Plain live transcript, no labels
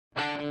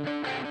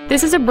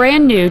This is a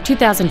brand new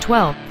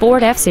 2012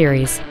 Ford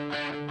F-Series.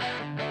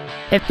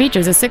 It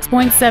features a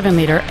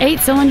 6.7-liter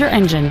 8-cylinder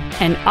engine,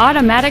 an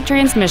automatic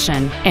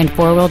transmission, and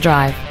 4-wheel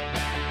drive.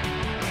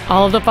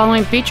 All of the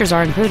following features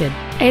are included: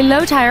 a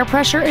low tire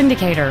pressure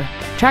indicator,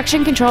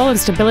 traction control and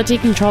stability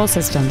control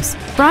systems,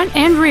 front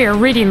and rear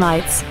reading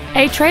lights,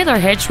 a trailer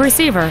hitch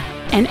receiver,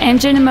 an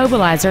engine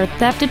immobilizer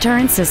theft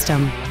deterrent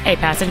system, a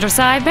passenger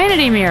side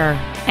vanity mirror,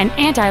 an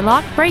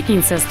anti-lock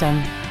braking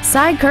system,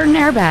 side curtain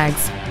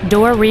airbags,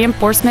 door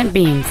reinforcement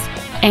beams,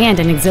 and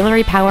an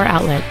auxiliary power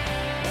outlet.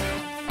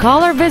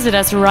 Call or visit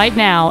us right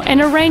now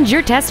and arrange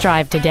your test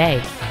drive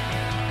today.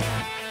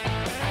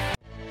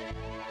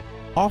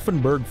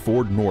 Auffenberg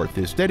Ford North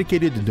is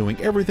dedicated to doing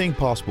everything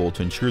possible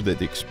to ensure that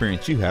the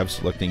experience you have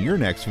selecting your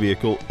next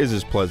vehicle is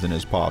as pleasant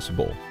as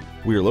possible.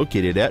 We are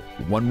located at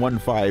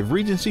 115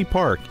 Regency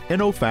Park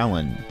in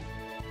O'Fallon.